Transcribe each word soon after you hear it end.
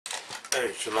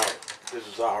Hey, Shalom. This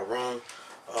is Aharon.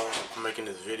 I'm making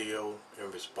this video in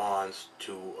response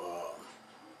to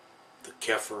the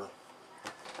Cepher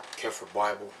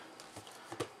Bible.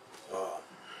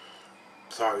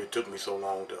 Sorry it took me so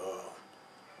long to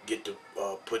get to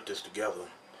put this together.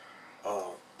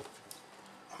 I'm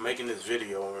making this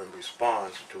video in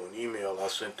response to an email I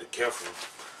sent to Cepher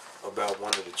about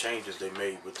one of the changes they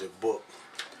made with their book.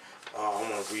 I'm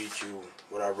going to read you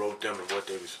what I wrote them and what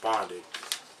they responded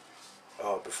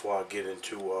before I get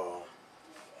into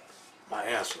my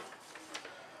answer.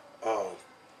 I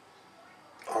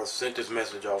sent this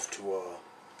message off to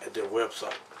at their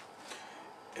website,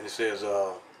 and it says,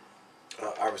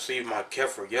 I received my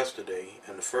Cepher yesterday,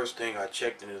 and the first thing I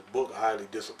checked in this book highly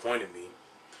disappointed me.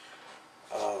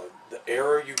 The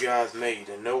error you guys made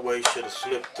in no way should have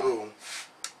slipped through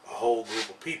a whole group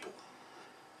of people.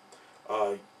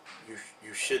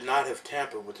 You should not have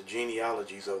tampered with the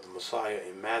genealogies of the Messiah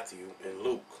in Matthew and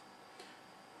Luke.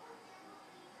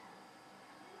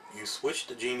 You switched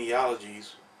the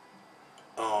genealogies.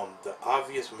 The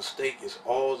obvious mistake is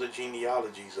all the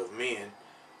genealogies of men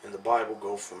in the Bible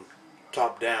go from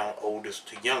top down, oldest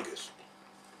to youngest.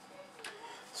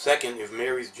 Second, if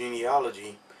Mary's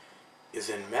genealogy is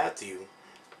in Matthew,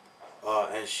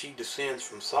 and she descends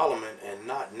from Solomon and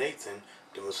not Nathan,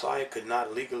 the Messiah could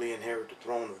not legally inherit the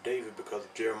throne of David because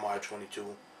of Jeremiah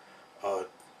 22,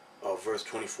 verse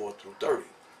 24 through 30.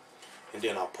 And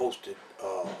then I posted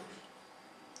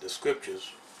the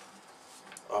scriptures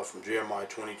from Jeremiah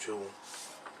 22,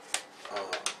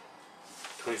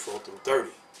 24 through 30.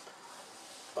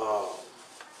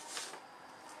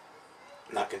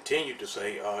 And I continued to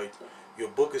say, your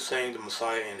book is saying the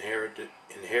Messiah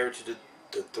inherited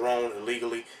the throne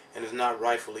illegally and is not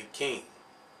rightfully king.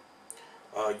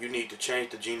 You need to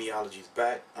change the genealogies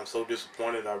back. I'm so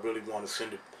disappointed. I really want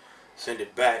to send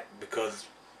it back, because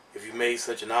if you made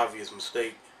such an obvious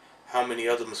mistake, how many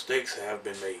other mistakes have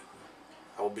been made?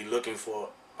 I will be looking for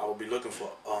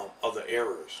other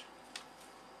errors.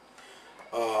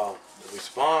 The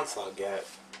response I got,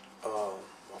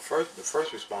 the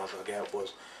first response I got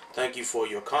was, "Thank you for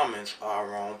your comments,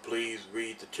 Aaron. Please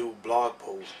read the 2 blog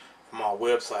posts from our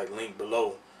website linked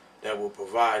below that will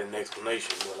provide an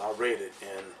explanation." Well, I read it,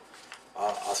 and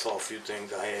I saw a few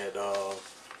things I had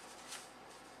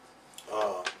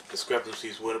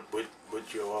discrepancies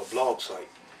with your blog site.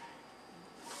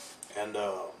 And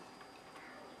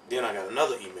then I got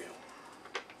another email,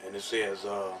 and it says,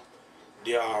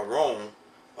 "Dear Aaron,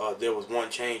 there was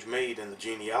one change made in the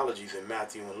genealogies in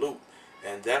Matthew and Luke,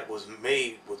 and that was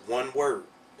made with one word."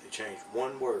 They changed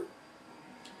one word.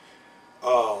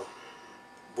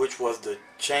 Which was the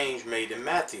change made in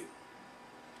Matthew.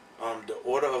 The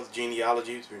order of the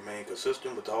genealogies remained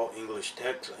consistent with all English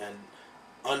texts and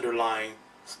underlying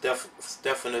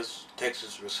Stephanus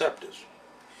Textus Receptus.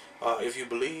 If you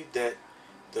believe that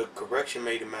the correction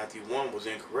made in Matthew 1 was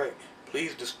incorrect,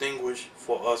 please distinguish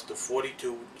for us the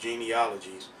 42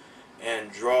 genealogies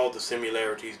and draw the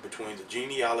similarities between the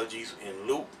genealogies in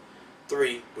Luke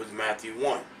 3 with Matthew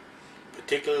 1.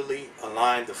 Particularly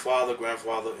align the father,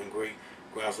 grandfather, and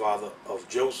great-grandfather of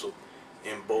Joseph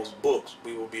in both books.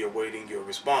 We will be awaiting your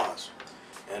response.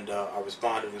 And I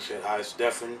responded and said, "Hi,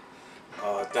 Stephen.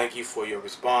 Thank you for your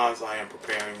response. I am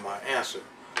preparing my answer."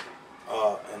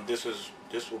 And this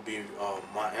will be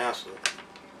my answer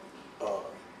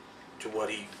to what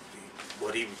he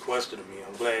requested of me.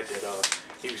 I'm glad that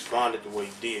he responded the way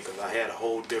he did, because I had a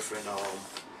whole different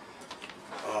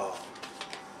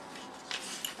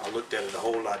I looked at it a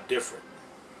whole lot different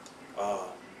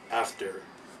after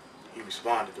he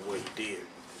responded the way he did,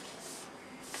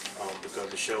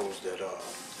 because it shows that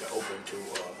they're open to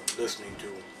listening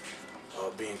to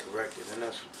being corrected, and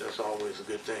that's always a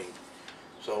good thing.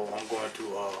 So I'm going to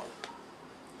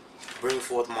bring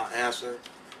forth my answer,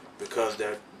 because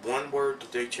that one word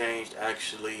that they changed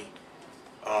actually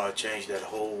changed that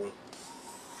whole,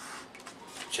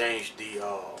 changed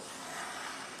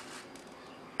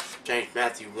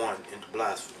Matthew 1 into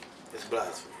blasphemy. It's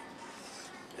blasphemy.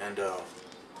 And I'm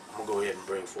going to go ahead and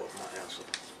bring forth my answer.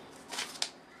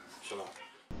 Shalom.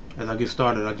 As I get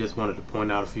started, I just wanted to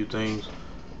point out a few things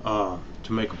to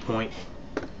make a point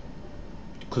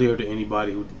clear to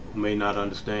anybody who may not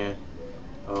understand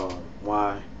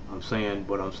why I'm saying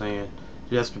what I'm saying,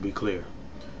 just to be clear.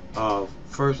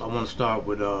 First, I want to start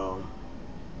with Luke.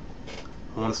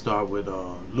 I'm going to start with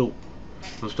Luke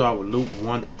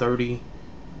 1:30.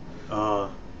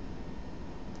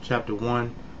 Chapter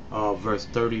 1, verse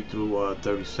 30 through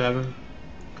 37.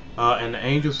 And the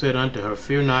angel said unto her,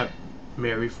 "Fear not,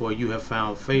 Mary, for you have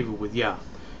found favor with Yah.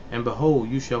 And behold,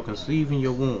 you shall conceive in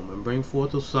your womb, and bring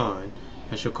forth a son,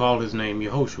 and shall call his name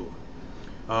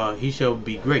Yehoshua. He shall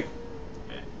be great,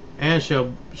 and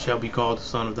shall be called the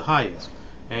Son of the Highest.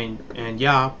 And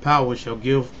Yah power shall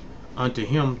give unto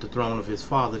him the throne of his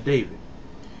father David.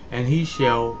 And he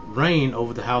shall reign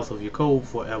over the house of Jacob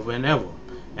forever and ever,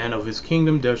 and of his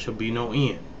kingdom there shall be no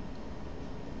end.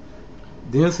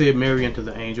 Then said Mary unto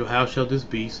the angel, How shall this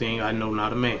be, seeing I know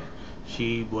not a man?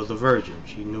 She was a virgin,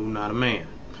 she knew not a man.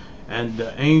 And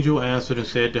the angel answered and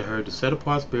said to her, The set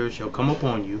apart spirit shall come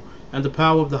upon you, and the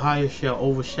power of the highest shall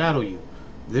overshadow you.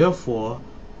 Therefore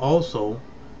also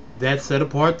that set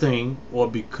apart thing, or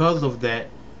because of that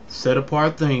set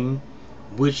apart thing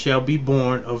which shall be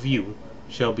born of you,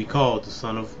 shall be called the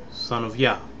Son of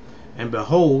Yah. And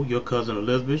behold, your cousin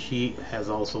Elizabeth, she has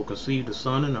also conceived a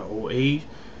son in her old age,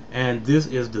 and this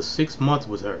is the 6th month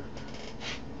with her,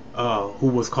 who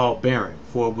was called barren,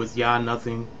 for with Yah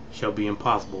nothing shall be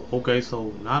impossible. Okay,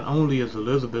 so not only is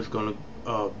Elizabeth going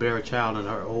to bear a child in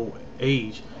her old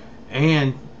age,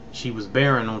 and she was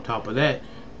barren on top of that,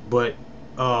 but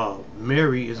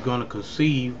Mary is going to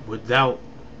conceive without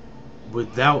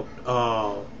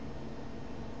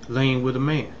laying with a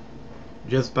man,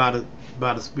 just by the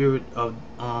spirit of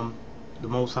the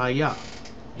Most High Yah.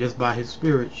 Just by his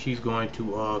spirit, she's going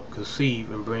to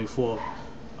conceive and bring forth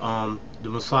the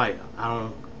Messiah.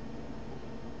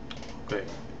 Okay.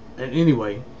 And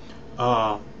anyway,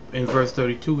 in verse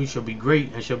 32, he shall be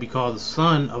great and shall be called the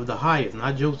Son of the Highest,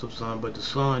 not Joseph's son, but the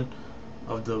Son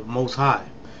of the Most High.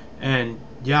 And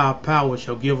Yah power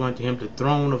shall give unto him the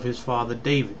throne of his father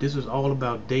David. This is all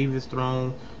about David's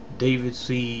throne, David's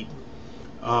seed,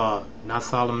 not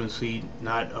Solomon's seed,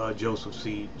 not Joseph's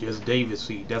seed, just David's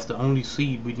seed. That's the only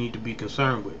seed we need to be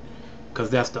concerned with, because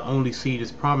that's the only seed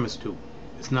it's promised to.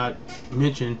 It's not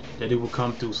mentioned that it will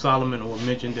come through Solomon, or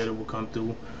mentioned that it will come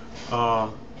through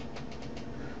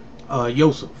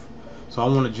Joseph. So I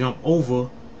want to jump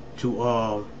over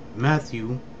to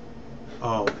Matthew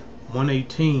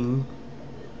 1:18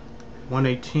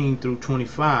 through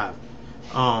 25.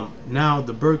 Now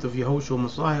the birth of Yehoshua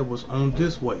Messiah was on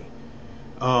this way.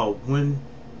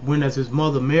 When as his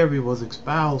mother Mary was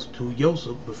espoused to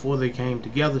Joseph, before they came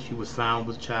together, she was found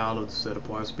with child of the set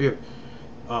apart spirit.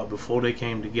 Before they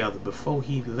came together, before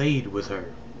he laid with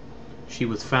her, she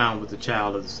was found with the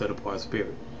child of the set apart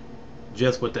spirit.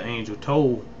 Just what the angel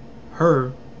told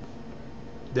her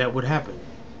that would happen.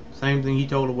 Same thing he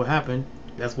told her would happen.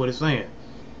 That's what it's saying.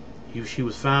 She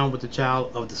was found with the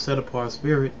child of the set apart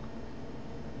spirit,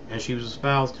 and she was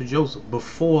espoused to Joseph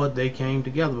before they came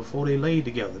together, before they laid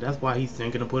together. That's why he's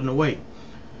thinking of putting away.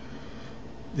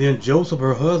 Then Joseph,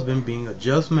 her husband, being a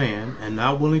just man and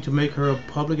not willing to make her a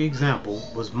public example,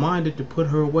 was minded to put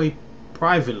her away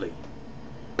privately.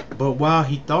 But while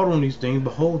he thought on these things,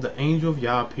 behold, the angel of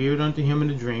Yah appeared unto him in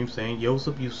a dream, saying,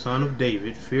 Joseph, you son of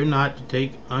David, fear not to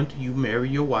take unto you Mary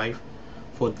your wife,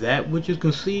 for that which is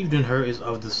conceived in her is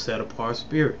of the set apart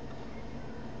spirit.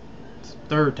 It's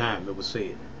the 3rd time it was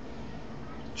said.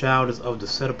 The child is of the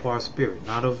set apart spirit,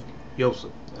 not of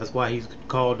Joseph. That's why he's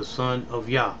called the Son of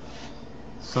Yah,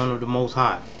 Son of the Most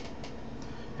High.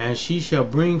 And she shall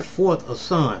bring forth a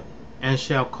son, and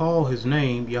shall call his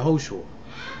name Yehoshua,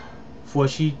 for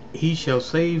he shall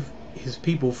save his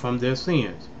people from their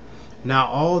sins. Now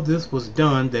all this was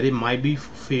done that it might be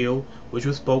fulfilled, which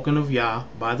was spoken of Yah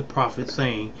by the prophet,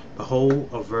 saying, Behold,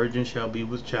 a virgin shall be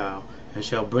with child, and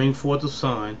shall bring forth a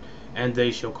son, and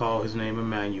they shall call his name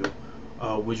Emmanuel,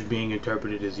 which being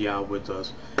interpreted as Yah with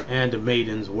us. And the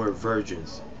maidens were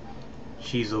virgins.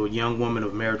 She's a young woman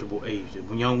of marriageable age.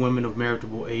 The young women of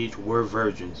marriageable age were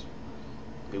virgins.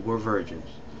 They were virgins.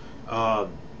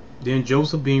 Then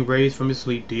Joseph, being raised from his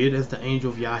sleep, did as the angel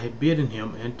of Yah had bidden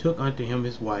him, and took unto him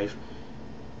his wife.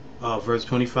 Verse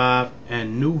 25,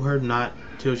 and knew her not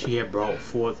till she had brought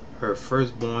forth her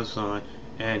firstborn son,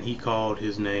 and he called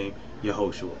his name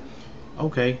Yehoshua.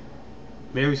 Okay,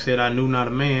 Mary said, I knew not a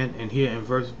man, and here in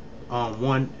verse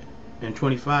 1 and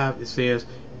 25 it says,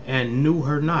 and knew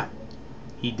her not.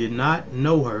 He did not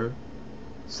know her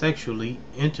sexually,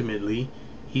 intimately.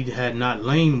 He had not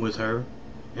lain with her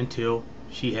until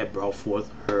she had brought forth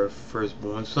her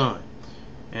firstborn son,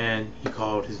 and he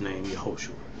called his name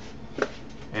Yehoshua.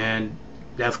 And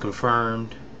that's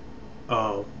confirmed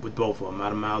with both of them,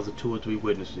 out of mouths of 2 or 3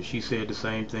 witnesses. She said the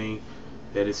same thing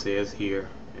that it says here.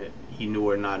 He knew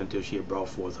her not until she had brought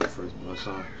forth her firstborn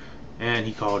son, and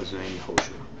he called his name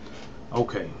Yehoshua.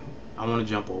 Okay, I want to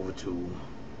jump over to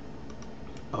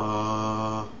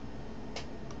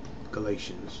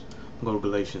Galatians. I'm going to go to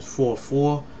Galatians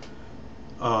 4:4.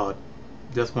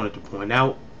 Just wanted to point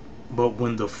out, but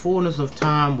when the fullness of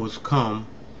time was come,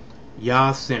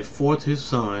 Yah sent forth his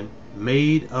son,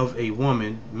 made of a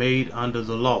woman made under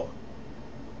the law,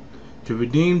 to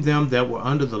redeem them that were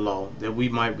under the law, that we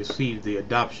might receive the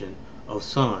adoption of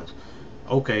sons.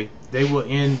 Okay, they were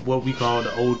in what we call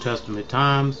the Old Testament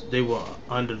times. They were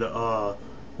under the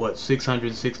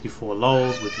 664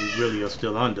 laws, which we really are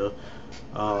still under,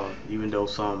 even though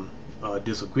some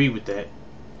disagree with that.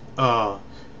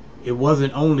 It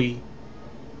wasn't only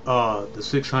the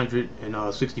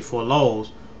 664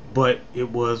 laws, but it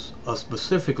was a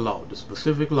specific law. The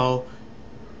specific law,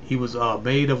 he was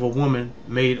made of a woman,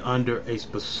 made under a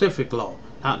specific law.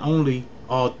 Not only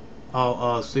all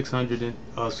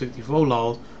 664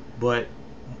 laws, but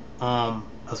a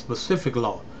specific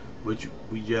law, which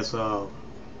we just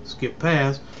skip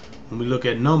past. When we look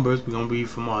at Numbers, we're going to read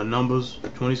from Numbers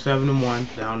 27:1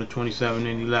 down to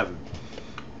 27:11.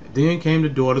 Then came the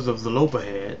daughters of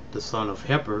Zelophehad, the son of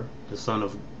Heper, the son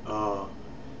of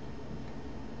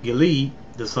Gilead,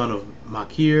 the son of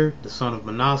Machir, the son of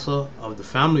Manasseh, of the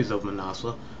families of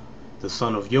Manasseh, the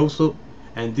son of Joseph.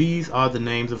 And these are the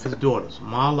names of his daughters: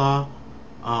 Mahlah,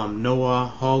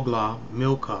 Noah, Hoglah,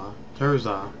 Milcah,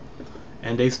 Tirzah.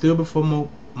 And they stood before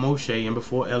Moshe and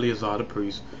before Eleazar the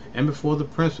priest, and before the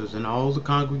princes and all the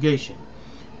congregation,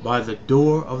 by the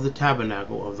door of the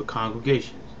tabernacle of the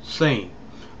congregation, saying,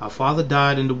 Our father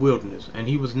died in the wilderness, and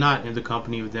he was not in the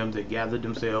company of them that gathered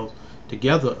themselves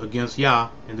together against Yah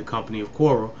in the company of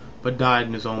Korah, but died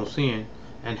in his own sin,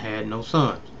 and had no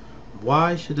sons.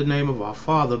 Why should the name of our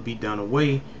father be done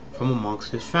away from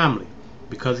amongst his family,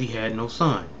 because he had no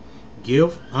son?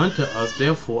 Give unto us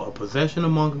therefore a possession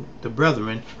among the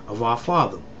brethren of our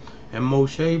father. And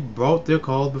Moshe brought their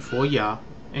cause before Yah,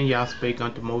 and Yah spake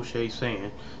unto Moshe,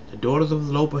 saying, The daughters of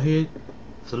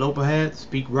Zelophehad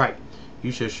speak right.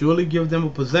 You shall surely give them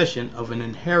a possession of an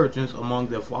inheritance among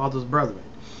their father's brethren,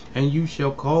 and you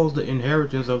shall cause the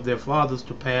inheritance of their fathers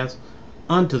to pass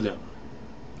unto them.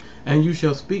 And you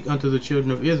shall speak unto the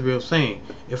children of Israel, saying,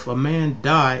 If a man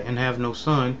die and have no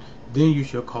son, then you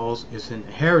shall cause his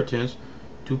inheritance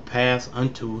to pass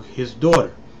unto his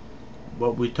daughter.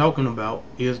 What we're talking about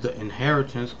is the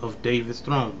inheritance of David's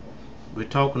throne. We're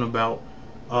talking about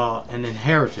an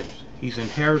inheritance. He's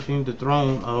inheriting the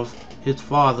throne of his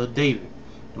father David.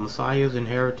 The Messiah is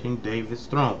inheriting David's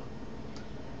throne.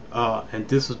 And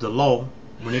this is the law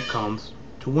when it comes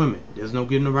to women. There's no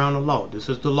getting around the law. This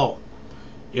is the law.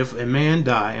 If a man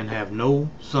die and have no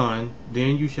son,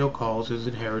 then you shall cause his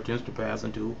inheritance to pass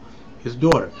unto his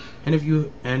daughter. And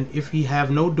if he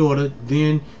have no daughter,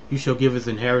 then you shall give his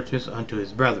inheritance unto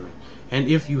his brethren. And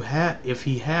if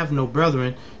he have no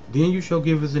brethren, then you shall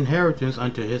give his inheritance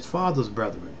unto his father's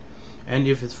brethren. And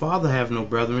if his father have no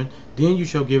brethren, then you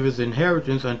shall give his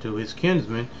inheritance unto his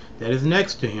kinsman that is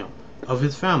next to him, of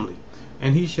his family,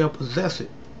 and he shall possess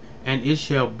it. And it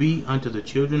shall be unto the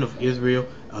children of Israel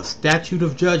a statute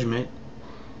of judgment,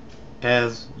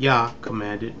 as Yah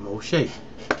commanded Moshe.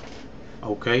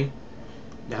 Okay,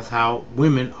 that's how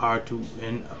women are to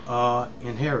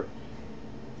inherit.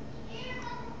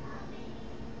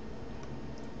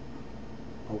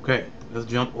 Okay, let's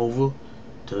jump over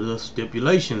to the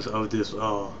stipulations of this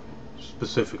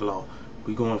specific law.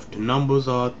 We're going to Numbers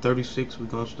 36. We're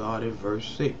going to start at verse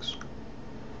 6.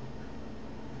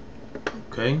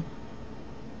 Okay.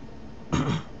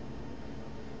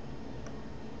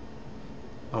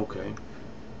 Okay.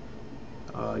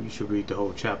 You should read the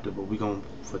whole chapter, but we're going,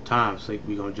 for time's sake,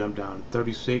 we're going to jump down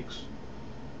 36,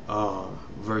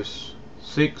 verse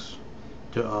 6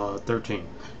 to 13.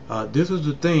 This is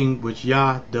the thing which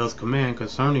Yah does command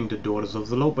concerning the daughters of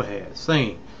Zelophehad,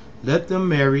 saying, Let them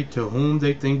marry to whom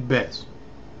they think best.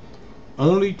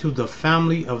 Only to the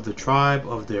family of the tribe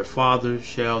of their fathers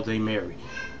shall they marry.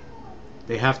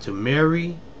 They have to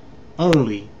marry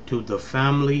only to the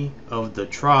family of the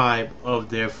tribe of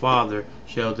their father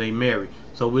shall they marry.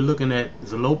 So we're looking at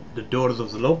the daughters of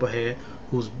Zelophehad,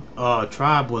 whose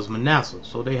tribe was Manasseh.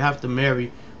 So they have to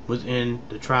marry within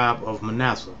the tribe of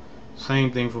Manasseh.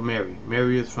 Same thing for Mary.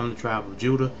 Mary is from the tribe of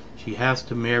Judah. She has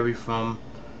to marry from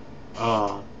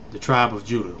the tribe of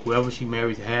Judah. Whoever she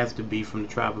marries has to be from the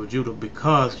tribe of Judah,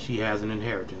 because she has an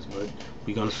inheritance. But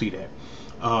we're going to see that.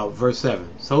 Verse 7.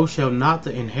 So shall not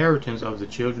the inheritance of the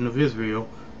children of Israel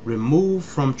remove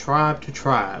from tribe to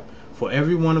tribe, for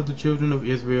every one of the children of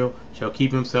Israel shall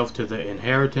keep himself to the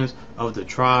inheritance of the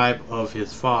tribe of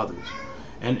his fathers.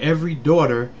 And every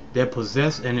daughter that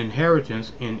possess an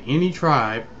inheritance in any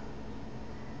tribe,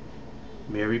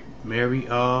 Mary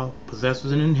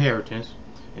possesses an inheritance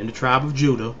in the tribe of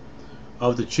Judah,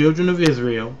 of the children of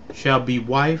Israel, shall be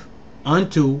wife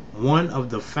unto one of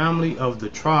the family of the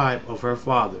tribe of her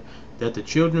father, that the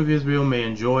children of Israel may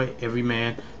enjoy every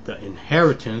man the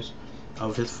inheritance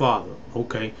of his father.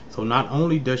 Okay, so not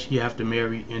only does she have to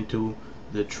marry into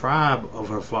the tribe of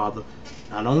her father,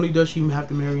 not only does she have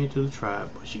to marry into the tribe,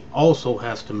 but she also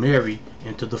has to marry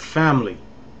into the family,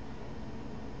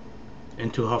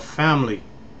 into her family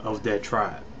of that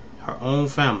tribe, her own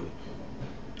family.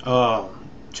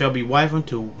 Shall be wife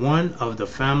unto one of the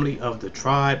family of the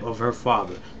tribe of her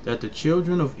father, that the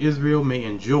children of Israel may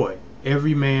enjoy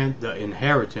every man the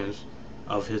inheritance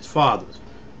of his fathers.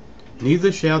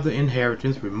 Neither shall the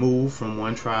inheritance remove from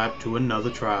one tribe to another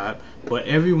tribe, but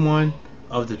every one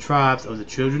of the tribes of the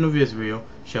children of Israel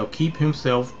shall keep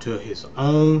himself to his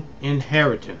own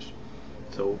inheritance.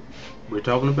 So we're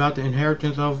talking about the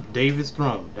inheritance of David's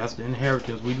throne. That's the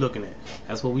inheritance we're looking at.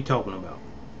 That's what we're talking about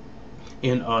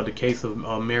in the case of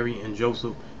Mary and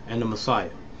Joseph and the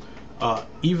Messiah.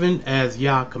 Even as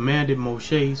Yah commanded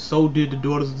Moshe, so did the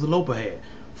daughters of Zelophehad.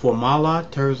 For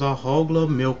Mahlah, Tirzah, Hoglah,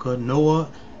 Milcah, Noah,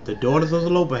 the daughters of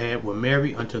Zelophehad were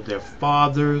married unto their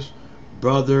fathers'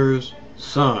 brothers'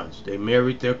 sons. They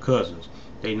married their cousins.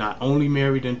 They not only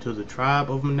married into the tribe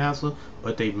of Manasseh,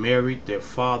 but they married their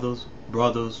fathers'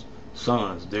 brothers'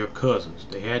 sons, their cousins.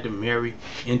 They had to marry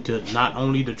into not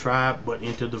only the tribe, but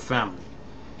into the family.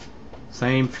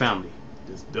 Same family.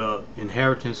 The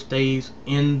inheritance stays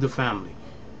in the family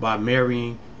by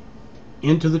marrying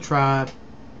into the tribe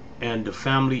and the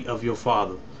family of your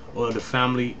father, or the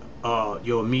family,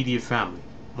 your immediate family,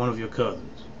 one of your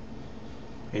cousins.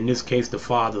 In this case, the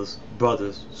father's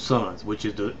brothers' sons, which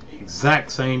is the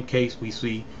exact same case we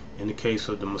see in the case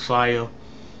of the Messiah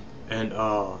and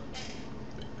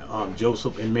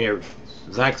Joseph and Mary.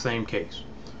 Exact same case.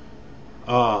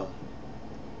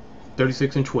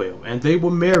 36 and 12. And they were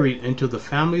married into the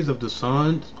families of the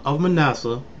sons of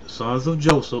Manasseh, the sons of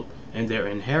Joseph, and their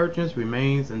inheritance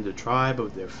remains in the tribe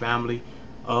of their family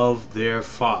of their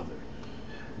father.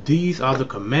 These are the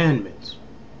commandments.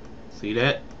 See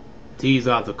that? These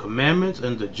are the commandments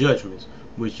and the judgments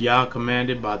which Yah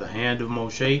commanded by the hand of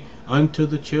Moshe unto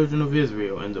the children of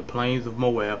Israel in the plains of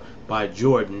Moab by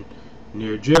Jordan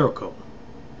near Jericho.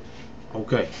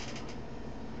 Okay.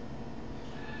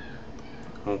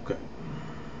 Okay.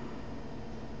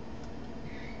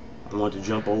 I want to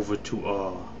jump over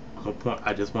to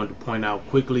I just want to point out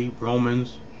quickly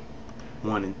Romans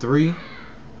 1 and 3.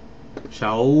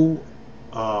 Shaul,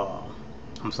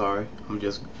 I'm sorry, I'm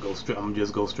just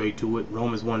go straight to it.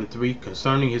 Romans 1 and 3,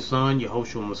 concerning his son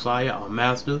Yahushua Messiah, our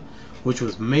master, which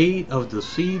was made of the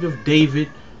seed of David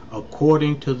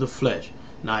according to the flesh.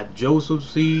 Not Joseph's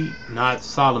seed, not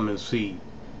Solomon's seed,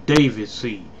 David's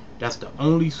seed. That's the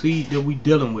only seed that we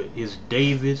dealing with, is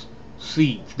David's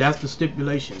seed. That's the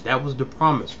stipulation. That was the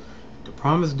promise. The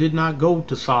promise did not go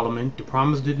to Solomon. The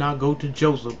promise did not go to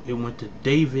Joseph. It went to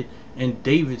David and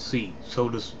David's seed. So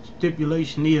the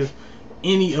stipulation is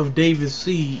any of David's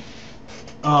seed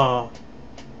could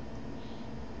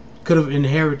have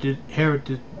inherited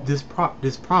this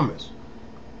promise.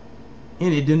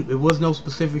 And it didn't. It was no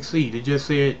specific seed. It just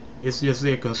said,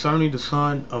 concerning the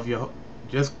son of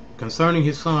concerning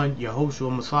his son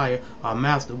Yahushua Messiah, our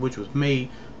master, which was made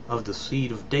of the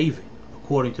seed of David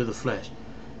according to the flesh.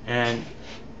 And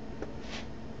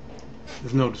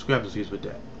there's no discrepancies with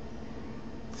that.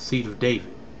 The seed of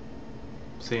David.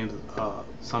 Saying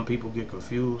some people get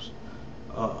confused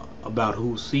about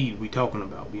whose seed we talking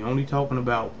about. We only talking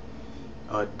about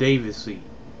David's seed.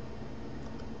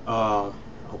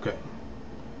 Okay.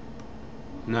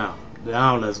 Now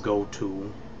let's go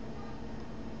to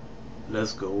the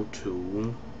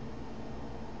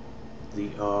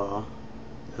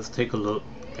let's take a look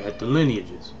at the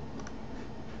lineages.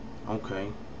 Okay,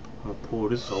 I'm gonna pull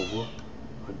this over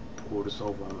on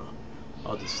the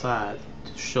other side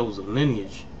to show the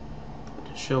lineage.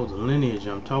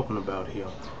 I'm talking about here.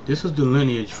 This is the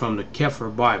lineage from the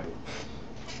Cepher Bible.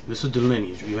 This is the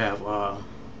lineage. We have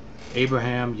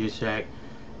Abraham, Yitzhak,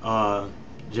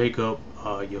 Jacob,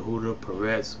 Yehuda,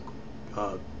 Perez,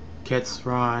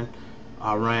 Ketzron,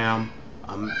 Aram,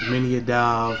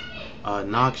 Amminadab,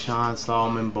 Nachshon,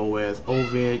 Solomon, Boaz,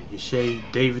 Obed, Yeshai,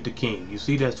 David the king. You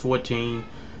see that's 14.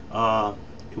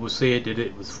 It was said that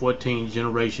it was 14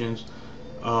 generations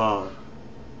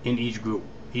in each group.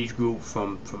 Each group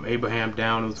from Abraham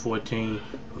down it was 14,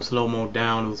 from Shlomo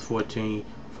down it was 14,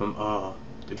 from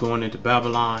going into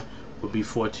Babylon would be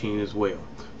 14 as well.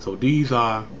 So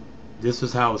this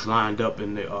is how it's lined up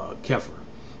in the Cepher.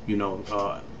 You know,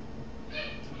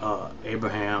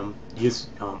 Abraham,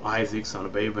 Isaac, son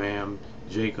of Abraham,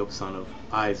 Jacob, son of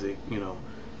Isaac, you know,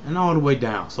 and all the way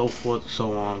down, so forth,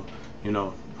 so on. You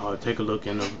know, take a look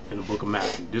in the book of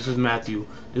Matthew. This is Matthew.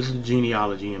 This is the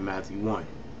genealogy in Matthew 1.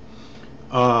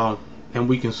 And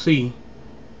we can see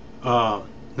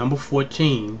number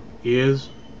 14 is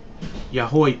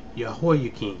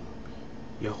Jehoiakim,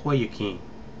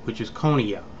 which is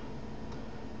Coniah.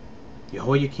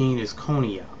 Jehoiakim is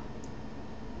Coniah.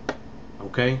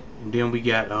 Okay, and then we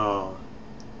got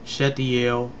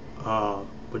Shethiel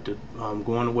with the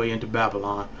going away into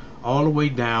Babylon, all the way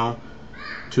down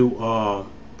to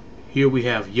here we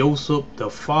have Joseph, the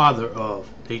father of.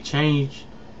 They changed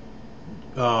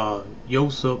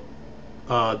Joseph,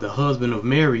 the husband of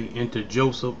Mary, into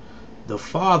Joseph, the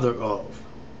father of,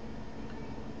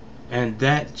 and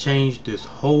that changed this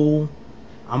whole.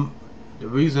 The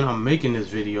reason I'm making this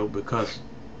video because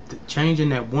changing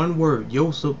that one word,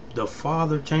 Joseph, the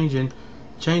father, changing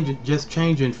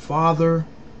father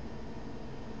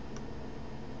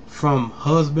from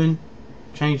husband,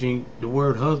 changing the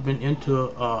word husband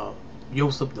into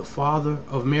Joseph, the father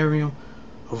of Miriam,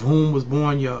 of whom was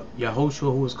born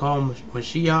Yahushua, who was called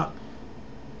Mashiach,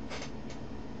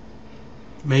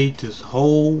 made this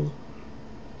whole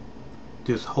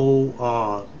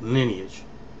lineage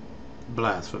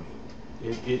blasphemy.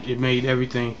 It made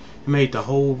everything. It made the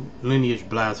whole lineage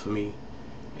blasphemy,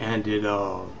 and it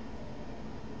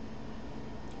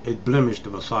blemished the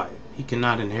Messiah. He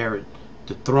cannot inherit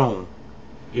the throne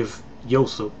if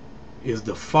Joseph is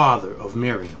the father of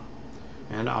Miriam.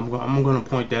 And I'm going to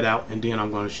point that out, and then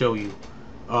I'm going to show you.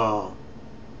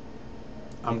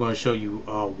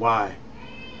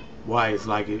 Why it's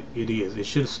like it is. It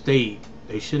should have stayed.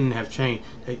 They shouldn't have changed.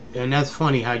 And that's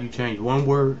funny how you change one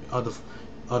word of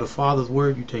the Father's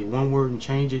word. You take one word and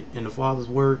change it in the Father's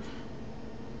word,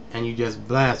 and you just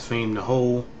blaspheme the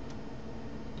whole.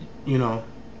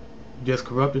 Just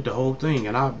corrupted the whole thing.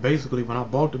 And I basically, when I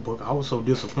bought the book, I was so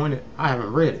disappointed. I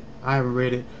haven't read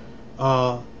it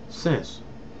since.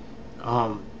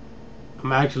 I'm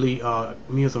actually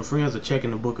me and some friends are checking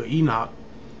the book of Enoch,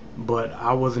 but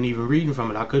I wasn't even reading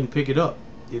from it. I couldn't pick it up.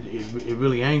 It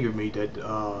really angered me that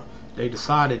they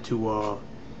decided to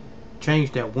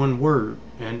change that one word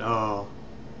and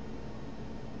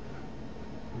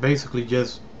basically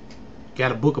just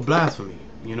got a book of blasphemy,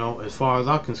 as far as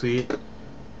I can see it.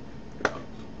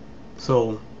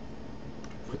 So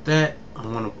with that, I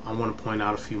want to point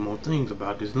out a few more things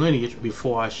about this lineage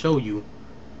before I show you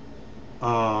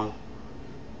the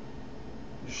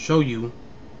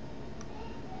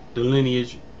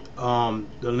lineage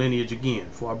again.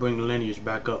 Before I bring the lineage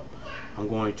back up, I'm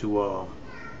going to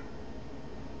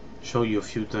show you a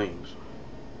few things.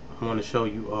 I want to show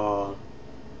you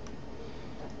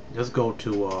let's go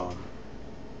to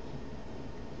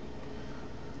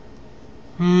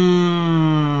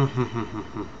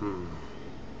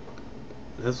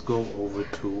let's go over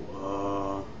to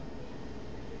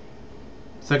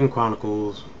 2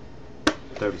 Chronicles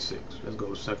 36. Let's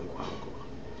go to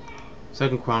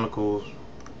 2 Chronicles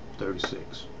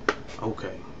 36.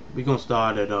 Okay, we're gonna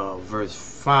start at verse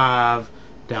 5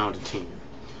 down to 10.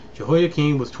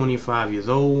 Jehoiakim was 25 years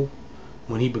old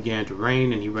when he began to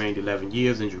reign, and he reigned 11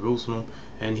 years in Jerusalem,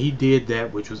 and he did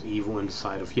that which was evil in the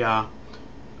sight of Yah,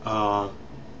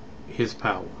 his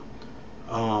power.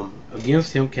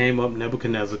 Against him came up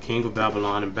Nebuchadnezzar, king of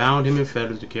Babylon, and bound him in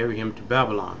fetters to carry him to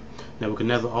Babylon.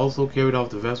 Nebuchadnezzar also carried off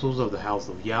the vessels of the house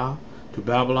of Yah to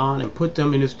Babylon, and put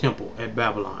them in his temple at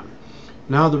Babylon.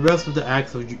 Now the rest of the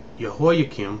acts of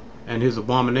Jehoiakim, and his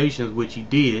abominations which he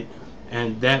did,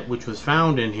 and that which was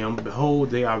found in him, behold,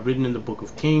 they are written in the book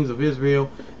of Kings of Israel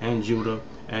and Judah.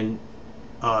 And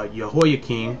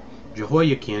Jehoiakim,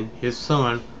 his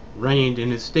son, reigned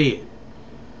in his stead.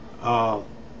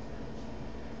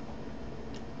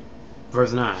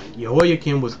 Verse 9.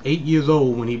 Jehoiakim was 8 years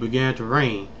old when he began to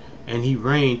reign, and he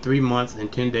reigned 3 months and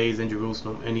 10 days in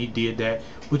Jerusalem, and he did that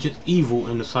which is evil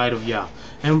in the sight of Yah.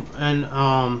 And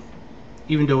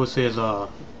even though it says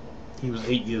he was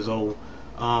 8 years old,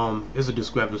 there's a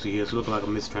discrepancy here. It's looking like a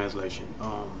mistranslation.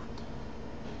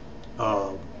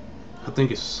 I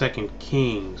think it's 2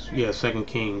 Kings. Yeah, 2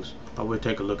 Kings. I will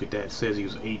take a look at that. It says he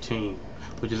was 18,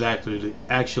 which is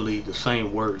actually the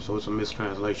same word, so it's a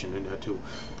mistranslation in there too.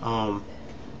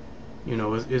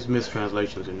 It's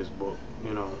mistranslations in this book.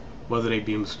 Whether they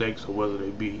be mistakes or whether they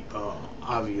be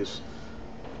obvious,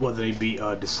 whether they be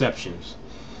deceptions.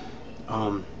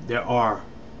 There are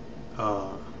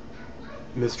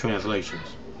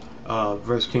mistranslations.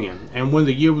 Verse 10. And when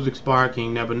the year was expired,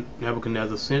 King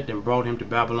Nebuchadnezzar sent and brought him to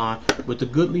Babylon with the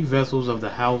goodly vessels of the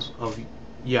house of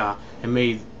Yah, and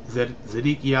made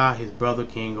Zedekiah his brother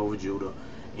king over Judah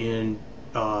in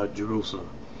Jerusalem.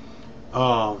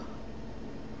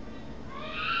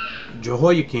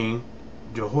 Jehoiachin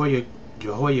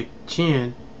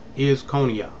is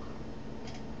Coniah.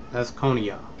 That's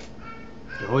Coniah.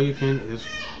 Jehoiachin is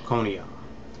Coniah.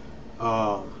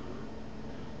 I'm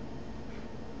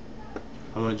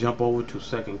going to jump over to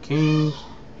 2 Kings.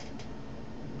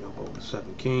 Jump over to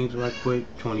 2 Kings right quick.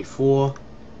 24.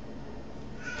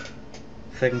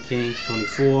 2 Kings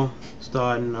 24,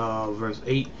 starting verse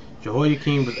 8.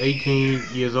 Jehoiakim was 18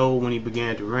 years old when he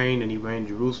began to reign, and he reigned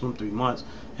in Jerusalem 3 months.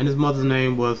 And his mother's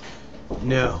name was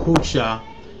Nehushah,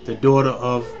 the daughter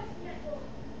of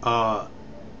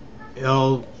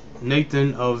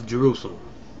Nathan of Jerusalem.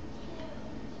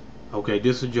 Okay,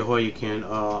 this is Jehoiakim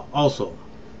also.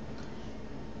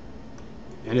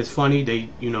 And it's funny, they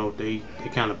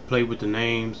kind of play with the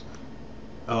names.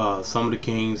 Some of the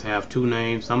kings have 2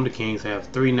 names, some of the kings have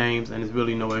 3 names, and there's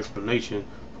really no explanation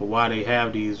for why they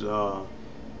have these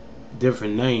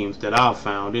different names that I've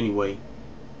found anyway.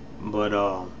 But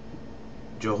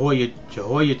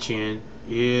Jehoiachin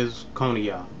is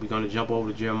Coniah. We're going to jump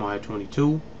over to Jeremiah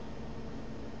 22.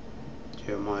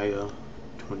 Jeremiah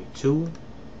 22,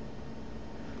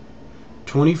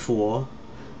 24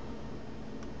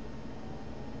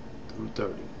 through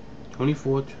 30.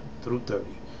 24 through 30.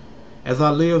 As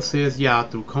I live, says Yah,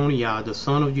 through Coniah, the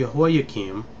son of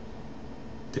Jehoiakim,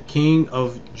 the king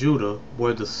of Judah,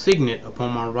 were the signet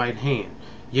upon my right hand.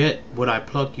 Yet would I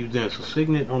pluck you thence. A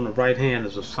signet on the right hand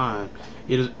is a sign.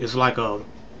 It's like a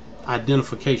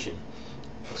identification.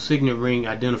 A signet ring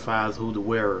identifies who the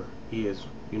wearer is.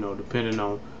 Depending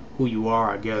on who you are,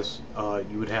 I guess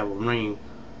you would have a ring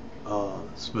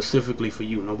specifically for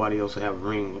you. Nobody else will have a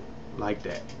ring like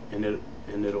that, and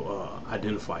it'll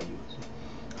identify you.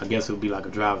 I guess it would be like a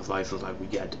driver's license like we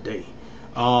got today.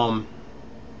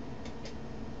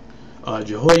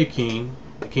 Jehoiakim,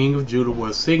 the king of Judah,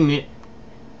 was signet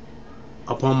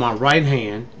upon my right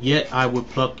hand, yet I would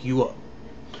pluck you up.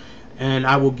 And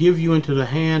I will give you into the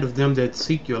hand of them that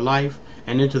seek your life,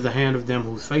 and into the hand of them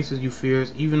whose faces you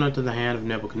fears, even unto the hand of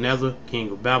Nebuchadnezzar, king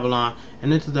of Babylon,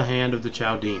 and into the hand of the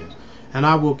Chaldeans. And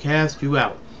I will cast you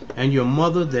out, and your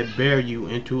mother that bare you,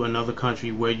 into another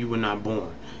country where you were not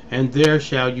born, and there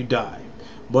shall you die.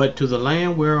 But to the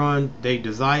land whereon they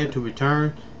desire to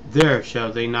return, there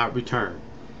shall they not return.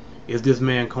 Is this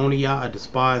man Coniah a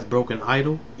despised broken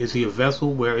idol? Is he a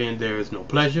vessel wherein there is no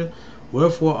pleasure?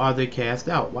 Wherefore are they cast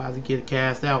out? Why does he get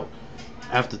cast out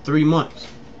after 3 months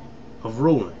of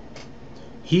ruling?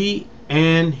 He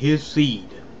and his seed,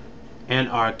 and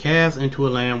are cast into a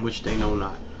land which they know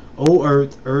not. O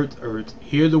earth, earth, earth,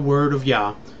 hear the word of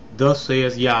Yah. Thus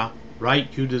says Yah,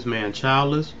 write you this man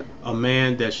childless, a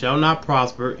man that shall not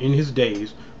prosper in his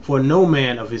days, for no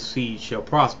man of his seed shall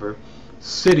prosper,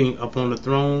 sitting upon the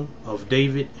throne of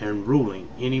David and ruling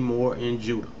any more in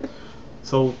Judah.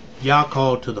 So Yah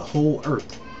called to the whole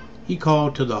earth. He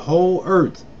called to the whole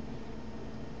earth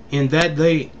in that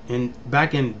day, and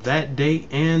back in that day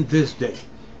and this day.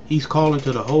 He's calling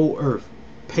to the whole earth.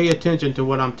 Pay attention to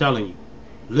what I'm telling you.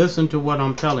 Listen to what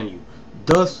I'm telling you.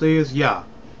 Thus says Yah,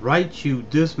 write you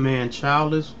this man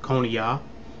childless, Coniah,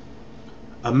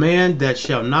 a man that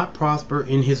shall not prosper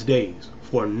in his days,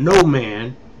 for no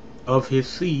man of his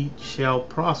seed shall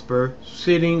prosper,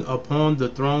 sitting upon the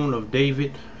throne of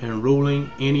David and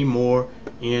ruling any more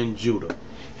in Judah.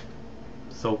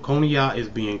 So Coniah is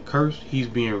being cursed. He's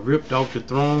being ripped off the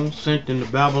throne, sent into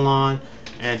Babylon,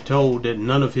 and told that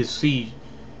none of his seed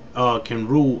can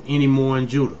rule anymore in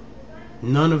Judah.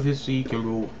 None of his seed can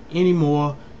rule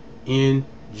anymore in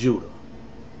Judah.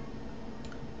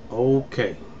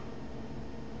 Okay.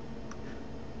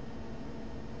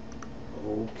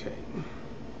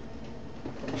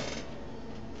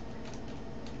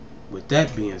 With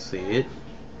that being said,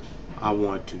 I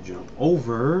want to jump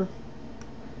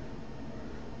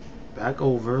back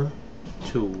over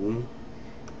to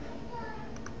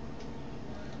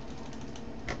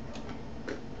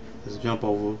let's jump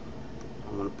over.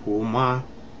 I'm going to pull my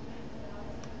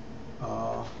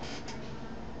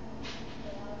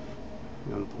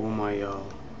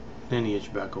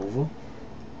lineage back over.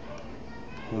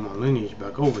 Pull my lineage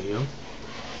back over here.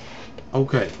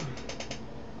 Okay.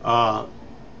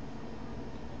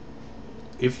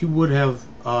 If you would have,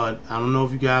 I don't know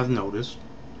if you guys noticed,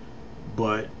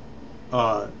 but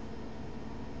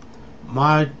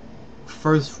my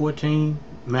first 14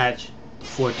 match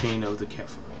 14 of the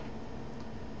Cepher.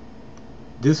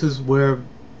 This is where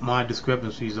my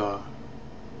discrepancies are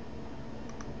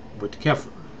with the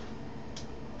Cepher.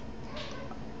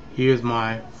 Here's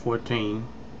my 14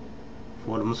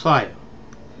 for the Messiah.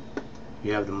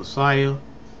 You have the Messiah,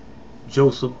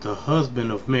 Joseph, the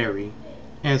husband of Mary,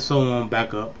 and so on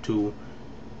back up to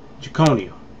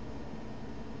Jeconiah.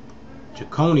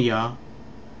 Jeconiah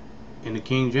in the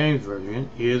King James Version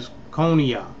is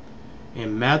Coniah.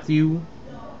 In Matthew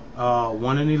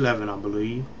 1 and 11, I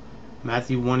believe,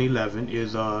 Matthew 1:11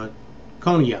 is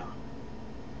Coniah.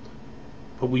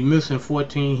 But we missing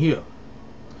 14 here.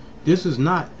 This is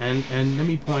not, and let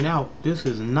me point out, this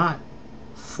is not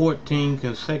 14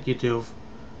 consecutive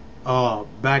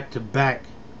back-to-back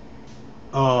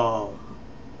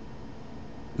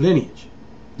lineage.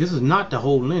 This is not the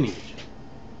whole lineage.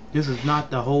 This is not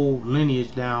the whole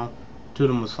lineage down to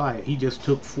the Messiah. He just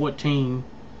took 14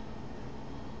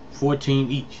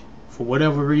 each. For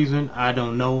whatever reason, I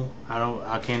don't know.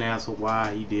 I can't answer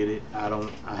why he did it. I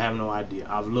have no idea.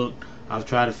 I've looked, I've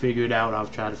tried to figure it out,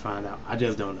 I've tried to find out. I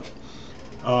just don't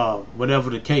know. Whatever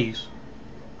the case,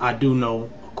 I do know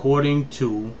according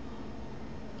to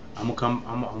I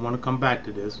want to come back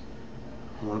to this.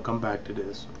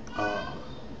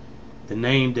 The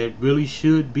name that really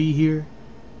should be here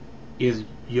is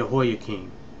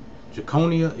Jehoiakim.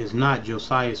 Jeconiah is not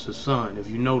Josiah's son. If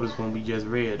you notice when we just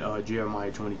read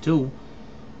Jeremiah 22,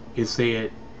 it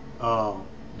said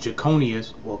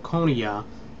Jeconias or Coniah,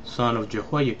 son of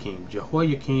Jehoiakim.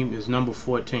 Jehoiakim is number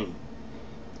 14,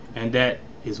 and that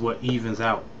is what evens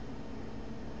out.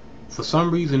 For some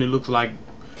reason, it looks like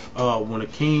when a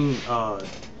king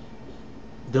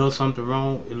does something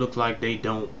wrong, it looks like they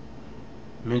don't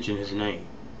mention his name.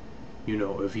 You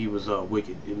know, if he was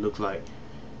wicked, it looks like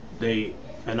they.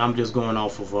 And I'm just going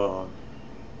off of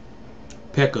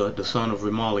Pekah, the son of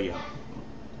Remaliah.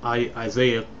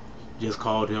 Isaiah just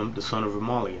called him the son of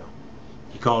Remaliah.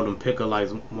 He called him Pekah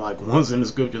like once in the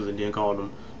scriptures, and then called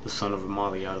him the son of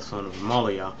Remaliah, the son of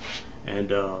Remaliah,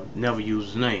 and never used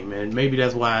his name. And maybe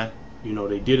that's why, you know,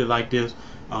 they did it like this.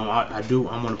 I'm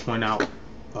going to point out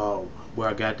where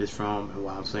I got this from and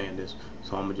why I'm saying this.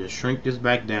 So I'm going to just shrink this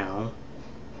back down.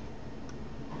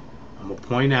 I'm going to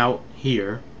point out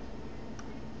here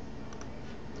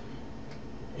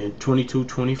in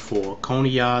 22:24,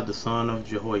 Coniah, the son of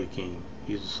Jehoiakim.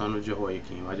 He's the son of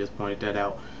Jehoiakim. I just pointed that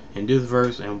out in this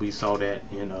verse, and we saw that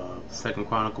in 2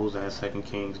 Chronicles and 2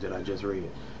 Kings that I just read.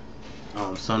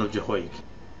 Son of Jehoiakim.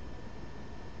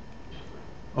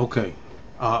 Okay,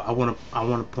 I want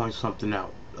to point something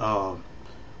out.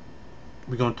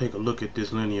 We're gonna take a look at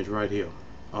this lineage right here,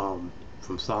 from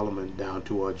Solomon down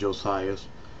to Josiah's,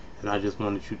 and I just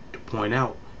wanted you to point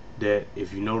out that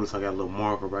if you notice, I got a little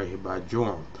marker right here by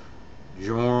Joram.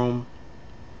 Joram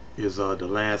is the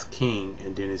last king,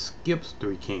 and then it skips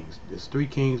 3 kings. There's 3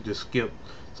 kings that skip.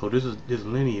 So this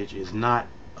lineage is not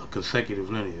a consecutive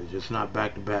lineage. It's not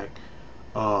back-to-back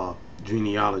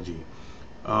genealogy.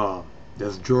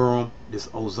 That's Joram. This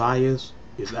Ozias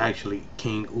is actually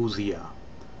King Uzziah.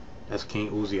 That's King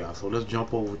Uzziah. So let's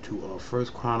jump over to 1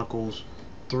 Chronicles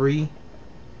 3.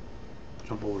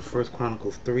 Jump over to 1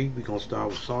 Chronicles 3. We're going to start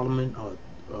with Solomon,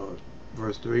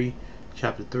 verse 3,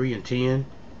 chapter 3 and 10.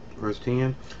 Verse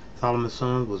 10. Solomon's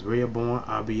son was Rehoboam,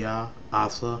 Abiah,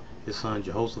 Asa, his son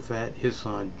Jehoshaphat, his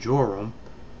son Joram.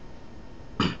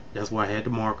 That's why I had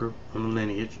the marker on the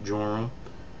lineage, Joram.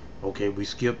 Okay, we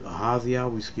skipped Ahaziah,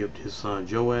 we skipped his son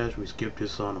Joash, we skipped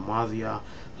his son Amaziah.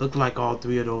 Looked like all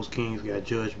 3 of those kings got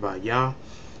judged by Yah.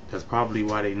 That's probably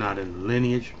why they're not in the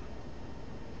lineage.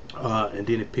 And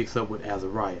then it picks up with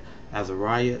Azariah.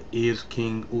 Azariah is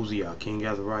King Uzziah. King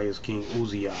Azariah is King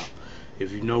Uzziah.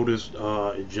 If you notice,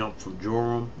 it jumped from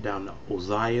Joram down to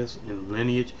Ozias in the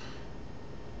lineage.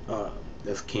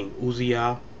 That's King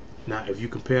Uzziah. Now, if you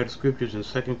compare the scriptures in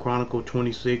 2 Chronicles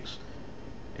 26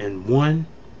 and 1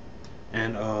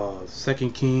 and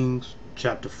 2 Kings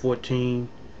chapter 14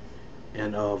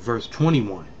 and verse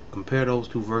 21, compare those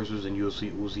 2 verses and you'll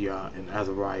see Uzziah and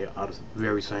Azariah are the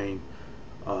very same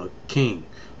king.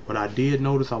 What I did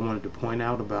notice, I wanted to point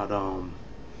out about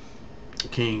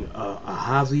King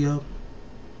Ahaziah,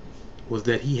 was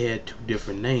that he had 2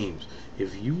 different names.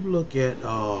 If you look at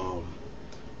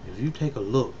if you take a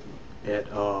look at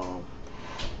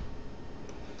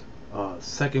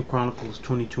 2 Chronicles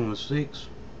 22 and 6,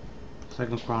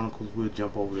 2 Chronicles, we'll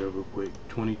jump over there real quick,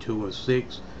 22 and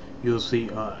 6, you'll see,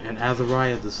 and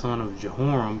Azariah the son of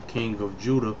Jehoram, king of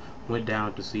Judah, went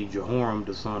down to see Jehoram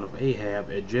the son of Ahab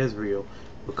at Jezreel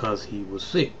because he was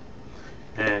sick.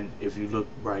 And if you look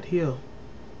right here,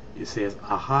 it says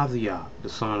Ahaziah the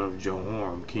son of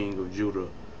Jehoram, king of Judah,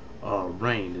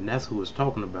 reigned, and that's who it's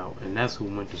talking about, and that's who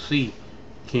went to see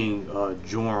King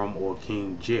Joram or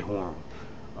King Jehoram.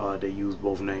 They use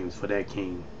both names for that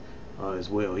king as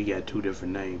well. He got 2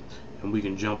 different names. And we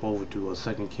can jump over to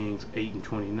 2 Kings 8 and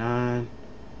 29.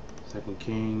 2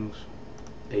 Kings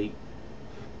 8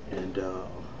 and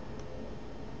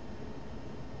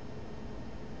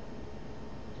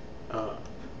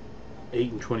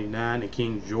 8 and 29. And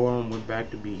King Joram went back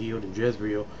to be healed in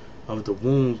Jezreel of the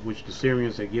wounds which the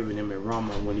Syrians had given him at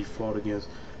Ramah when he fought against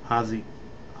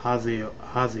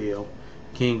Hazael,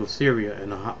 king of Syria,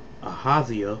 and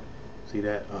Ahaziah, see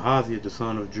that, Ahaziah the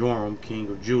son of Joram, king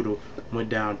of Judah, went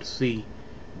down to see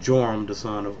Joram the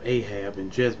son of Ahab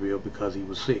in Jezreel because he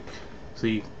was sick.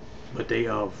 See, but they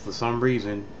for some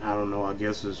reason, I don't know, I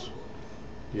guess it's,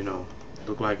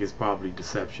 look like it's probably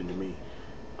deception to me.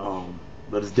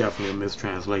 But it's definitely a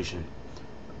mistranslation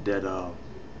that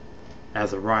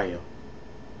Azariah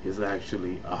is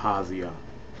actually Ahaziah.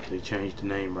 They changed the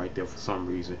name right there for some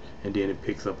reason, and then it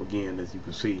picks up again, as you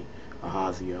can see,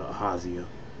 Ahaziah.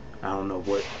 I don't know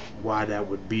why that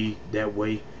would be that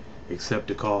way, except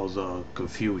to cause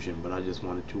confusion, but I just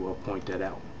wanted to point that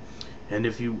out. And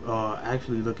if you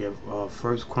actually look at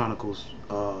 1 Chronicles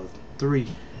 3,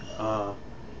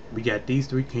 we got these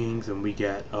three kings, and we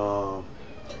got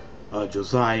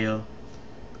Josiah,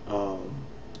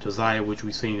 which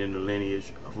we've seen in the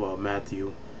lineage of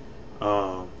Matthew.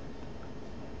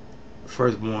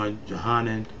 Firstborn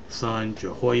Johanan, son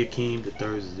Jehoiakim, the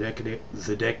third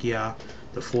Zedekiah,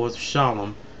 the fourth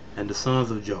Shallum, and the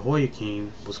sons of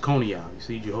Jehoiakim was Coniah. You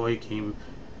see, Jehoiakim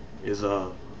is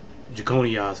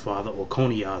Jeconiah's father, or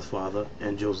Coniah's father,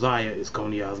 and Josiah is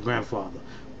Coniah's grandfather.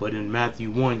 But in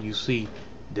Matthew 1, you see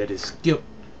that it skipped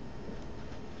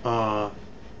over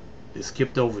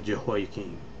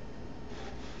Jehoiakim.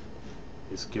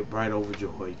 It skipped right over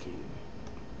Jehoiakim.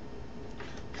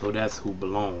 So that's who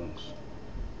belongs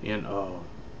in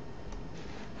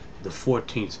the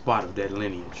 14th spot of that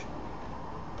lineage.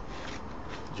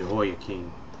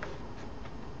 Jehoiakim.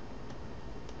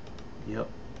 Yep.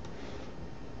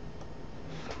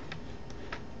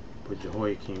 Put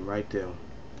Jehoiakim right there.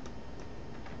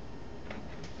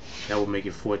 That would make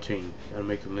it 14. That'll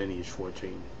make the lineage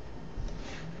 14.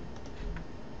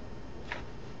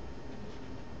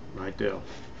 Right there.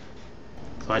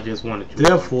 So I just wanted to.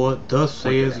 Therefore, thus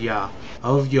says Yah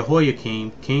of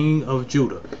Jehoiakim, king of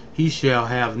Judah, he shall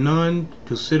have none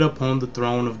to sit upon the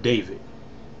throne of David.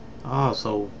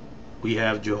 So we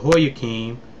have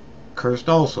Jehoiakim cursed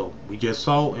also. We just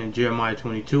saw in Jeremiah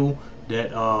 22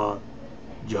 that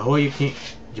Jehoiakim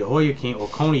or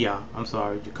Coniah,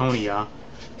 Jeconiah,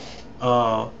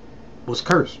 was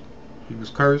cursed. He was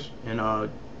cursed in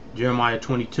Jeremiah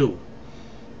 22.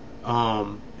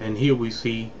 And here we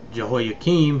see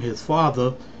Jehoiakim, his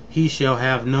father, he shall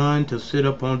have none to sit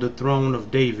upon the throne of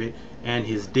David, and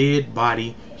his dead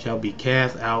body shall be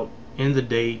cast out in the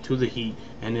day to the heat,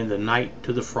 and in the night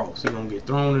to the frost. He's going to get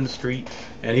thrown in the street,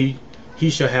 and he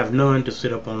shall have none to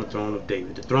sit upon the throne of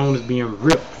David. The throne is being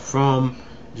ripped from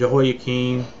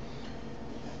Jehoiakim,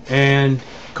 and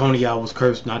Coniah was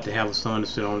cursed not to have a son to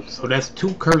sit on. So that's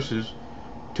two curses,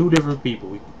 two different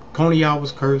people. Coniah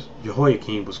was cursed,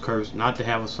 Jehoiakim was cursed not to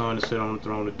have a son to sit on the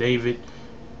throne of David.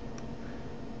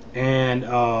 And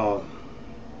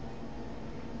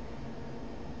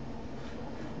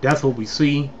that's what we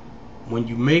see when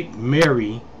you make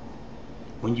Mary,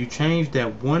 when you change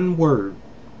that one word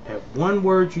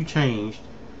you changed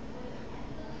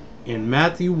in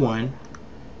Matthew 1,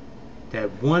 that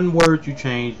one word you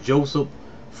changed, Joseph,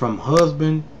 from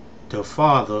husband to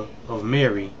father of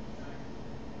Mary,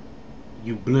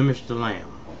 you blemish the lamb.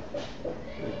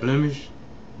 You blemish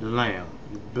the lamb.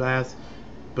 You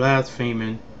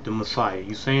blaspheming the Messiah.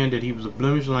 You're saying that he was a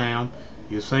blemished lamb.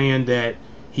 You're saying that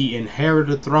he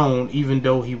inherited the throne even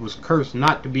though he was cursed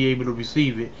not to be able to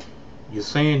receive it. You're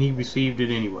saying he received it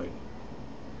anyway.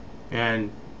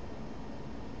 And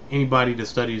anybody that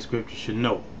studies scripture should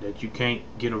know that you can't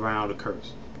get around the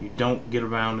curse. You don't get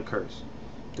around the curse.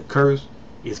 The curse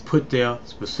is put there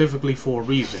specifically for a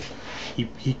reason.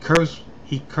 He cursed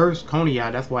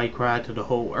Coniah. That's why he cried to the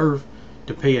whole earth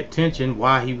to pay attention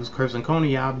why he was cursing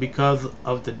Coniah, because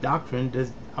of the doctrine that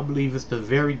I believe it's the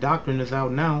very doctrine that's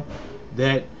out now,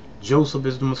 that Joseph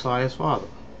is the Messiah's father.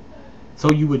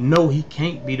 So you would know he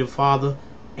can't be the father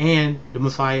and the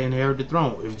Messiah inherit the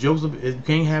throne. If Joseph, you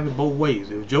can't have it both ways.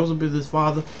 If Joseph is his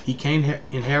father, he can't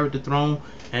inherit the throne,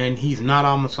 and he's not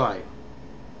our Messiah.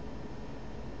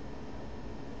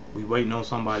 We waiting on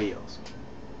somebody else.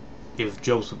 If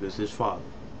Joseph is his father,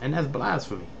 and that's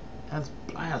blasphemy. That's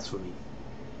blasphemy.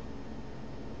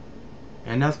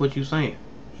 And that's what you're saying.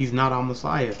 He's not our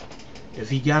Messiah. If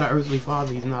he got an earthly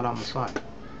father, he's not our Messiah,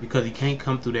 because he can't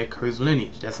come through that cursed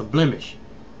lineage. That's a blemish.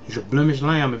 He's a blemished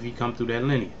lamb if he comes through that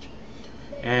lineage.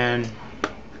 And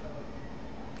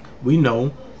we know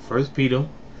 1 Peter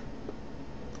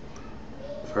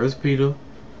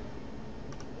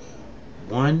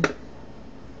 1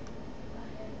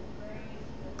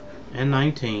 and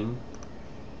 19,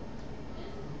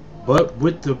 but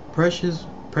with the precious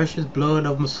blood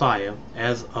of Messiah,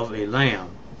 as of a lamb,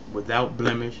 without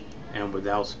blemish and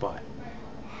without spot.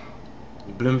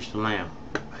 You blemish the lamb.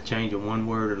 By changing one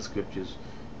word of the scriptures,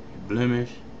 you blemish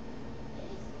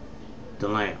the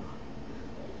lamb.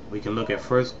 We can look at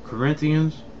 1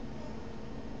 Corinthians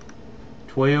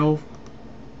 12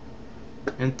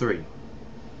 and 3.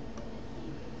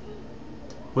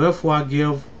 Wherefore I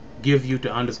give you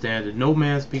to understand that no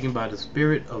man speaking by the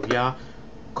Spirit of Yah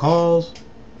calls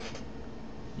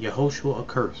Yehoshua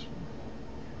accursed,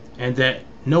 and that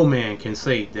no man can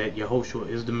say that Yehoshua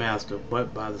is the master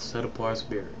but by the set apart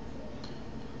Spirit.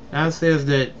 Now it says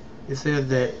that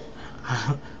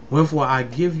wherefore I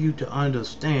give you to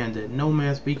understand that no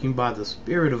man speaking by the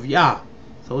Spirit of Yah.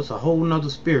 So it's a whole nother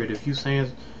spirit if you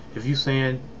saying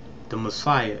the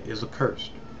Messiah is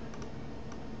accursed.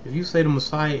 If you say the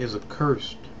Messiah is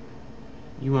accursed,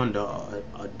 you under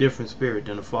a different spirit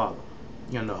than the Father.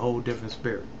 You're under a whole different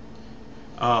spirit.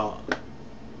 No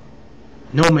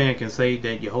man can say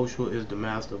that Yehoshua is the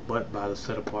master but by the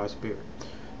set apart Spirit.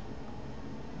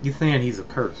 You're saying he's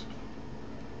accursed.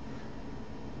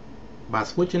 By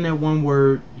switching that one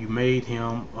word, you made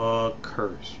him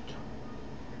accursed.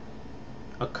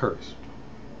 Accursed.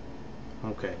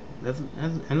 Okay, let's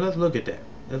look at that.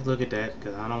 Let's look at that,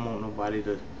 because I don't want nobody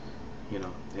to,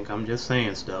 think I'm just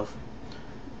saying stuff.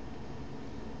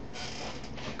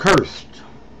 Accursed.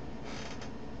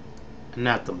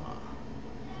 Anathema.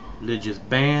 Religious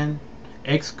ban.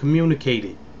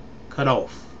 Excommunicated. Cut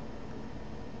off.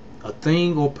 A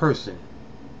thing or person.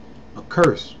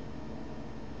 Accursed.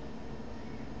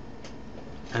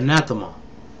 Anathema.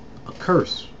 A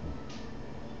curse.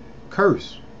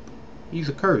 Curse. He's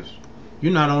a curse.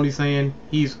 You're not only saying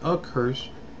he's a curse,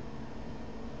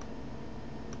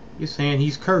 you're saying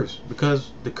he's cursed,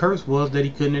 because the curse was that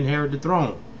he couldn't inherit the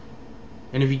throne.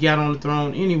 And if he got on the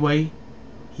throne anyway,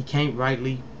 he can't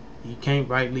rightly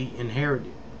inherit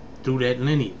it through that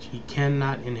lineage. He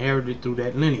cannot inherit it through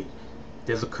that lineage.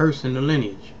 There's a curse in the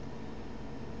lineage.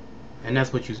 And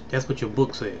that's what your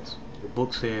book says. Your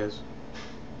book says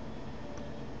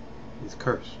he's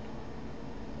cursed.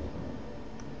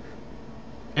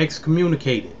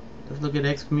 Excommunicated. Let's look at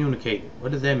excommunicated.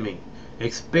 What does that mean?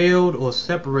 Expelled or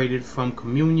separated from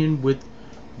communion with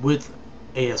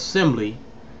a assembly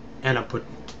and a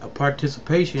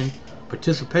participation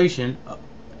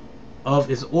of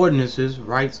its ordinances,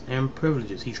 rights, and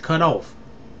privileges. He's cut off.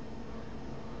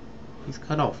 He's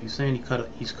cut off. You're saying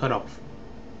he's cut off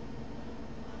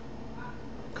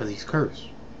because he's cursed.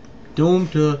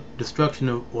 Doomed to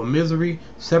destruction or misery,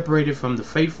 separated from the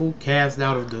faithful, cast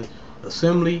out of the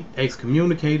assembly,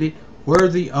 excommunicated,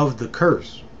 worthy of the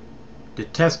curse,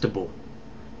 detestable,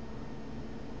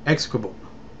 execrable,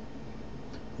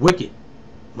 wicked,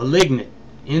 malignant,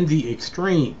 in the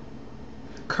extreme,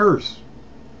 curse.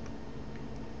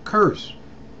 Curse.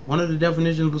 One of the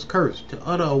definitions was curse, to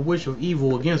utter a wish of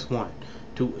evil against one,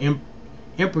 to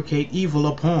imprecate evil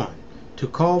upon, to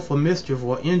call for mischief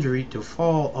or injury to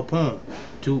fall upon,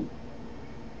 to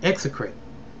execrate.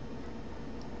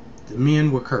 The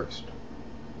men were cursed.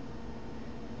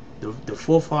 The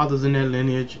forefathers in that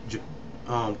lineage,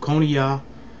 Coniah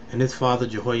and his father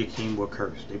Jehoiakim, were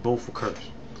cursed. They both were cursed.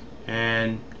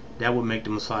 And that would make the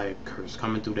Messiah cursed,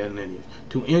 coming through that lineage.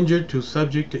 To injure, to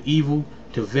subject to evil,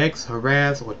 to vex,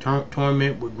 harass, or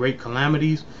torment with great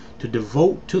calamities, to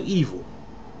devote to evil.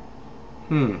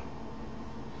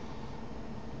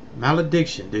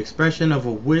 Malediction, the expression of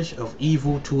a wish of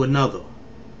evil to another.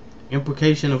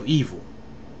 Imprecation of evil.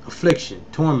 Affliction,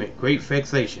 torment, great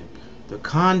vexation. The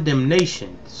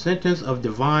condemnation, sentence of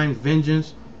divine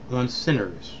vengeance on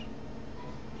sinners.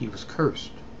 He was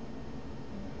cursed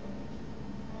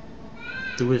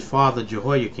through his father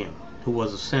Jehoiakim, who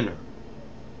was a sinner.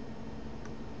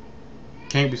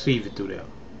 Can't receive it through them.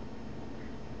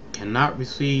 Cannot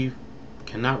receive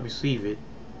it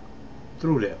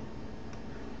through them.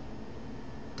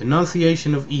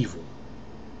 Denunciation of evil.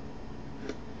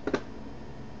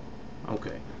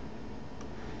 Okay.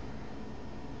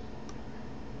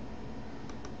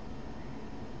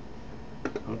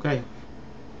 Okay.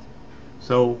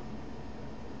 So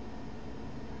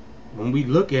when we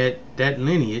look at that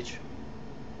lineage,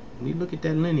 you look at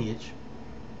that lineage,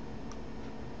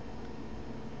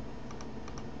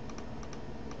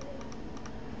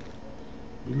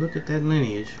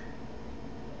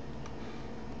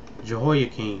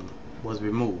 Jehoiakim was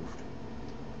removed.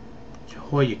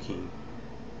 Jehoiakim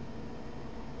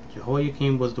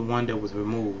was the one that was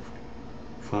removed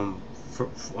from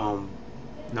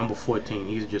number 14.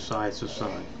 He's Josiah's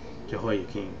son,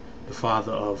 Jehoiakim, the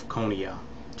father of Coniah.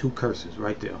 Two curses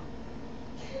right there.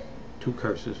 Two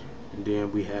curses. And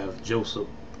then we have Joseph,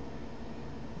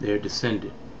 their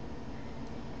descendant.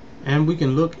 And we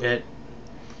can look at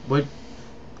what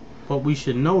what we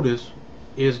should notice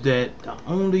is that the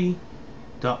only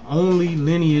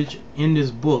lineage in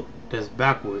this book that's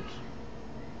backwards,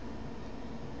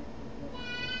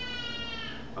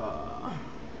 uh,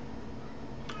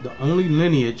 the only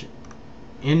lineage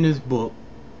in this book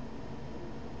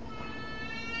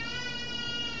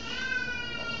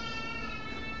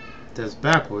that's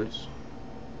backwards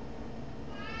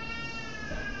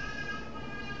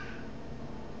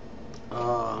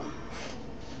sorry,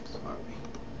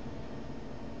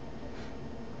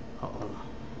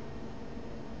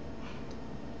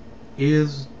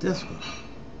 is this one.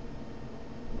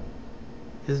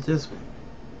 Is this one.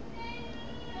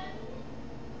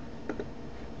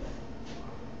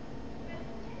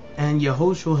 And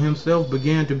Yehoshua himself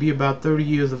began to be about 30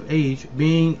 years of age,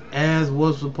 being as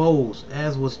was supposed,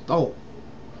 as was thought.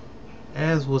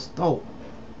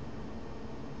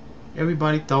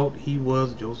 Everybody thought he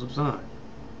was Joseph's son.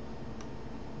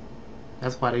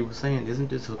 That's why they were saying,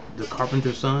 isn't this the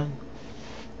carpenter's son?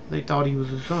 They thought he was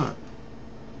his son,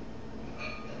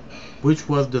 which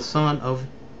was the son of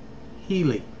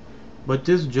Heli. But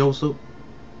this Joseph,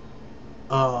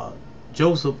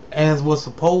 as was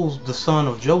supposed the son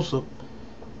of Joseph,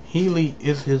 Heli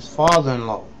is his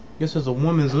father-in-law. This is a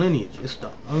woman's lineage. It's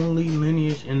the only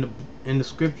lineage in the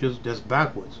scriptures that's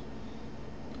backwards,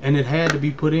 and it had to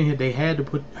be put in here. They had to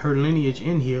put her lineage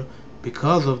in here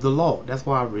because of the law. That's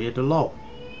why I read the law.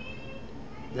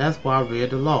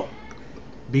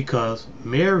 Because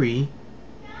Mary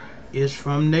is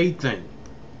from Nathan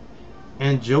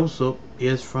and Joseph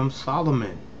is from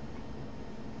Solomon.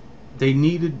 They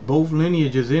needed both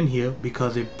lineages in here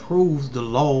because it proves the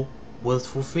law was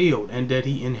fulfilled and that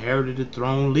he inherited the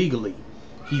throne legally.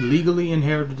 He legally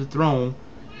inherited the throne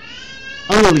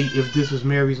only if this is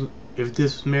Mary's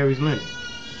lineage.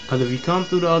 Because if he comes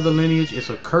through the other lineage, it's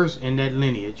a curse in that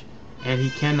lineage and he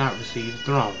cannot receive the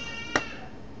throne.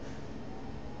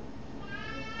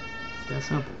 That's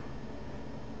simple.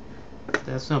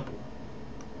 That's simple.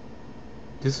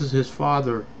 This is his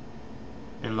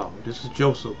father-in-law. This is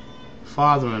Joseph,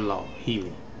 father-in-law,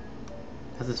 Heli.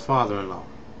 That's his father-in-law.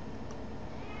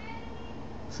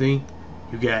 See,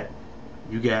 you got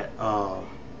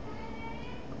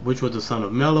which was the son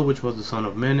of Mela, which was the son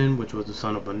of Menon, which was the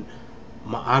son of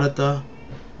Maadatha,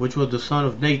 which was the son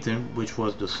of Nathan, which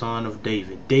was the son of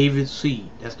David. David's seed.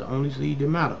 That's the only seed that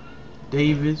matter.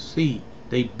 David's seed.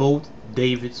 They both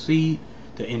David's seed.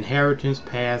 The inheritance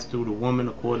passed through the woman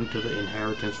according to the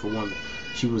inheritance for woman.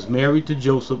 She was married to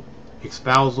Joseph.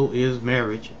 Espousal is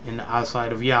marriage in the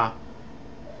eyesight of Yah.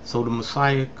 So the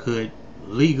Messiah could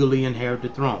legally inherit the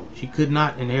throne. She could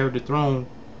not inherit the throne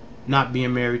not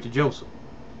being married to Joseph.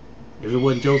 If it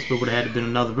wasn't Joseph, it would have had to been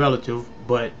another relative,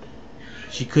 but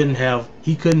he couldn't have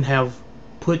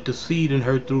put the seed in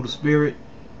her through the spirit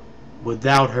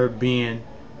without her being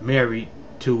married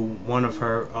to one of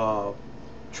her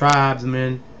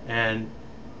tribesmen and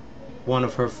one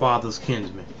of her father's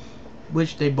kinsmen,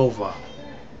 which they both are.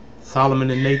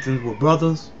 Solomon and Nathan were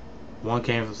brothers. One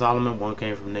came from Solomon, one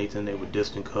came from Nathan. They were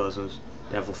distant cousins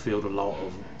that fulfilled the law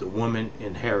of the woman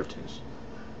inheritance.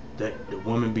 That the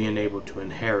woman being able to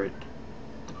inherit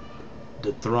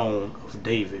the throne of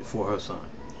David for her son.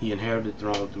 He inherited the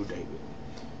throne through David.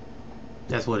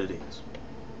 That's what it is.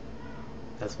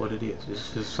 That's what it is. This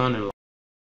is his son-in-law.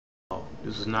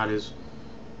 This is not his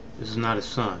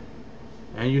son.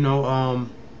 And you know, I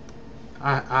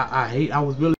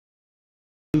was really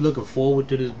looking forward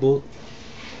to this book.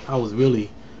 I was really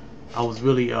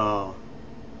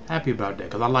happy about that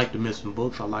because I like the missing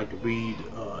books. I like to read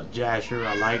Jasher.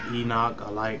 I like Enoch.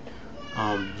 I like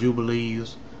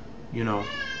Jubilees. You know,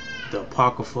 the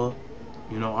Apocrypha.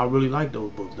 You know, I really like those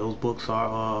books. Those books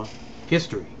are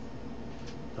history.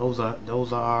 Those are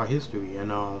our history,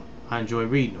 and I enjoy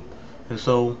reading them. And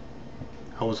so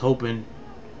I was hoping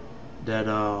that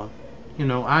you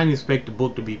know, I didn't expect the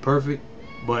book to be perfect,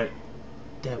 but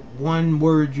that one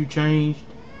word you changed,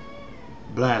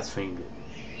 blasphemed it.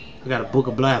 I got a book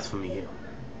of blasphemy here.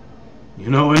 You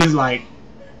know, and it's like,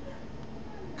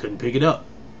 couldn't pick it up.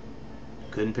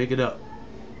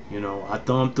 You know, I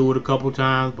thumbed through it a couple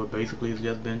times, but basically it's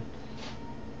just been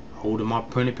holding my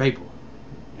printed paper.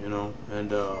 You know,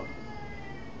 and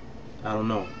I don't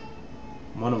know.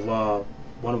 One of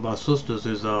my sisters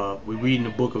is we're reading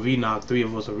the book of Enoch. 3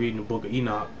 of us are reading the book of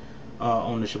Enoch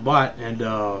on the Shabbat, and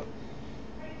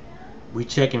we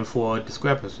checking for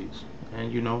discrepancies.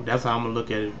 And you know, that's how I'm gonna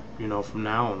look at it. You know, from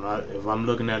now on, if I'm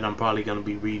looking at it, I'm probably gonna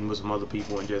be reading with some other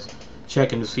people and just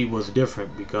checking to see what's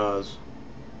different, because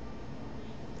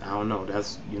I don't know.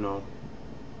 That's, you know,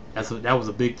 that was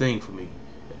a big thing for me.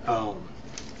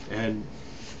 And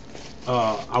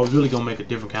I was really gonna make a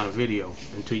different kind of video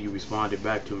until you responded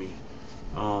back to me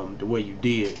the way you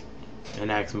did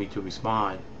and asked me to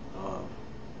respond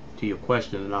to your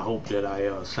question, and I hope that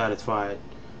I satisfied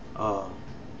my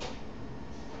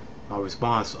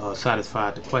response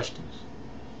satisfied the questions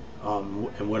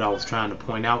and what I was trying to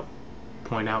point out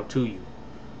to you.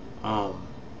 I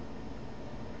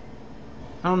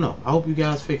don't know. I hope you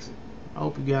guys fix it. I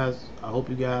hope you guys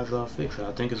fix it.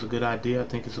 I think it's a good idea. I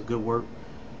think it's a good work,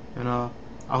 and I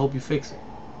hope you fix it.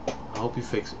 I hope you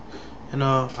fix it. And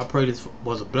I pray this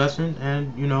was a blessing,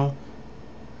 and you know,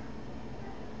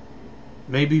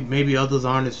 maybe others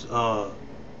aren't as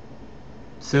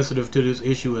sensitive to this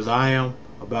issue as I am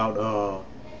about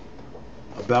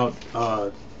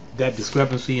that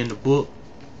discrepancy in the book,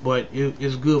 but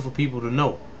it's good for people to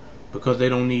know, because they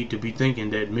don't need to be thinking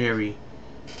that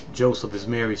Joseph is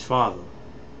Mary's father,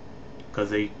 because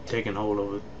they taking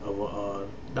hold of a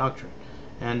doctrine.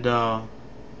 And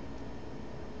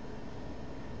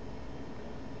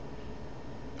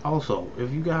also,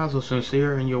 if you guys are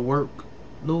sincere in your work,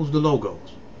 lose the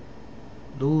logos.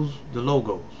 Lose the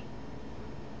logos.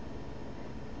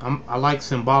 I like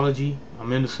symbology.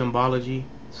 I'm into symbology.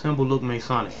 Symbol look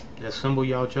Masonic. That symbol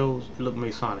y'all chose, it look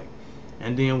Masonic.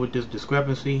 And then with this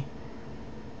discrepancy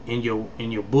in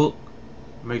your book,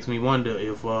 makes me wonder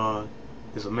if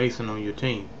there's a Mason on your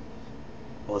team,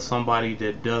 or somebody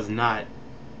that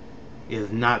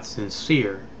is not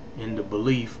sincere in the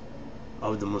belief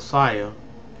of the Messiah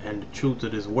and the truth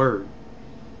of this word.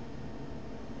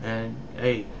 And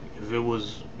hey, if it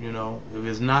was, you know,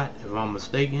 if I'm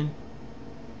mistaken,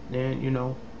 then, you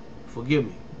know, forgive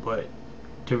me. But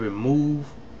to remove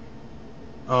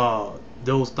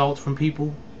those thoughts from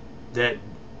people that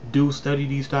do study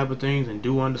these type of things and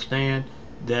do understand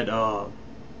that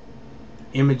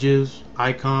images,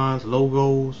 icons,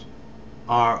 logos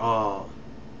are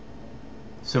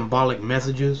symbolic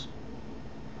messages,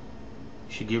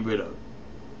 you should get rid of it.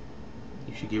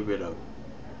 You should get rid of it.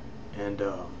 And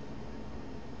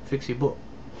fix your book.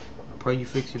 I pray you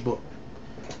fix your book.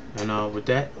 And with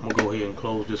that, I'm gonna go ahead and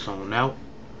close this on out.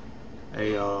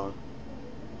 I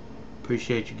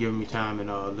appreciate you giving me time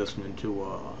and listening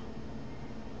to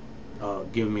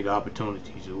giving me the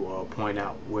opportunity to point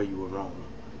out where you were wrong.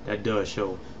 That does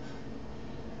show.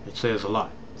 It says a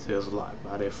lot. It says a lot.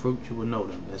 By their fruit you will know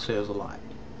them. That says a lot.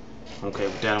 Okay,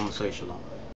 with that I'm gonna say shalom.